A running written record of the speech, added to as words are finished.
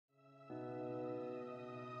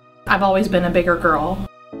I've always been a bigger girl.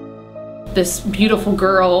 This beautiful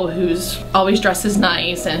girl who's always dresses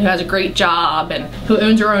nice and who has a great job and who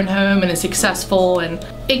owns her own home and is successful, and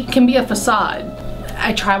it can be a facade.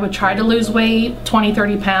 I would try to lose weight, 20,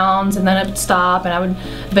 30 pounds, and then it would stop and I would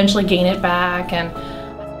eventually gain it back. And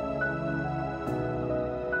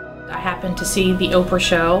I happened to see the Oprah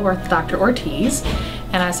show with Dr. Ortiz,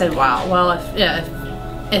 and I said, wow, well,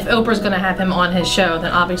 if Oprah's gonna have him on his show,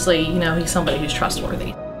 then obviously, you know, he's somebody who's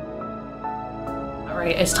trustworthy. All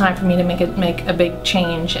right, it's time for me to make a big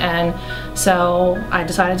change, and so I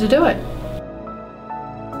decided to do it.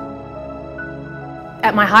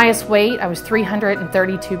 At my highest weight, I was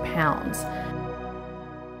 332 pounds.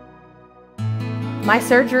 My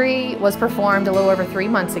surgery was performed a little over 3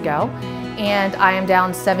 months ago, and I am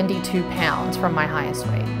down 72 pounds from my highest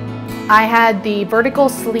weight. I had the vertical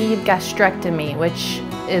sleeve gastrectomy, which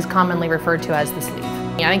is commonly referred to as the sleeve.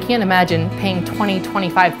 I can't imagine paying $20,000,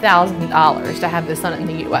 $25,000 to have this done in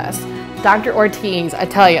the US. Dr. Ortiz, I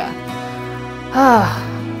tell you,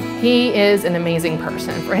 he is an amazing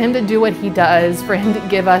person. For him to do what he does, for him to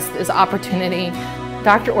give us this opportunity.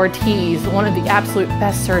 Dr. Ortiz, one of the absolute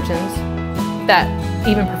best surgeons that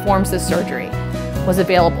even performs this surgery, was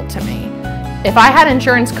available to me. If I had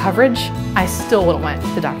insurance coverage, I still would have went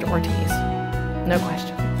to Dr. Ortiz, no question.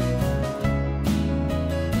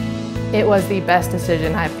 It was the best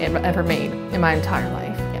decision I've ever made in my entire life.